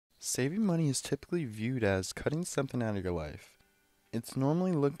Saving money is typically viewed as cutting something out of your life. It's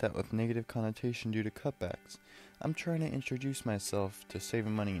normally looked at with negative connotation due to cutbacks. I'm trying to introduce myself to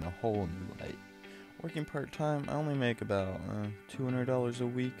saving money in a whole new light. Working part-time, I only make about $200 a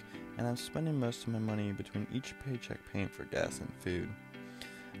week, and I'm spending most of my money between each paycheck paying for gas and food.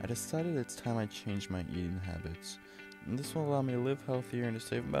 I decided it's time I changed my eating habits. And this will allow me to live healthier and to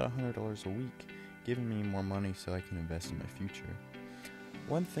save about $100 a week, giving me more money so I can invest in my future.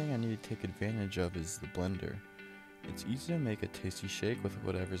 One thing I need to take advantage of is the blender. It's easy to make a tasty shake with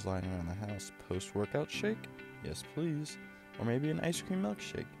whatever's lying around the house. Post-workout shake? Yes please. Or maybe an ice cream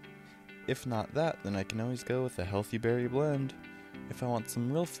milkshake. If not that, then I can always go with a healthy berry blend. If I want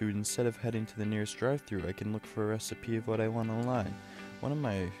some real food, instead of heading to the nearest drive-thru, I can look for a recipe of what I want online. One of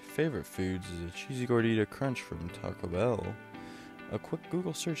my favorite foods is a cheesy gordita crunch from Taco Bell. A quick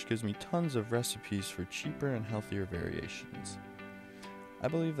Google search gives me tons of recipes for cheaper and healthier variations. I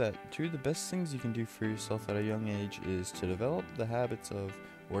believe that two of the best things you can do for yourself at a young age is to develop the habits of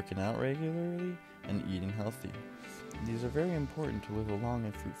working out regularly and eating healthy. These are very important to live a long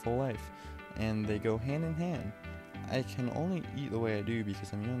and fruitful life, and they go hand in hand. I can only eat the way I do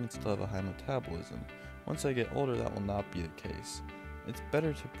because I'm young and still have a high metabolism. Once I get older, that will not be the case. It's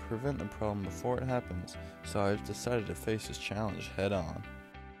better to prevent the problem before it happens, so I've decided to face this challenge head on.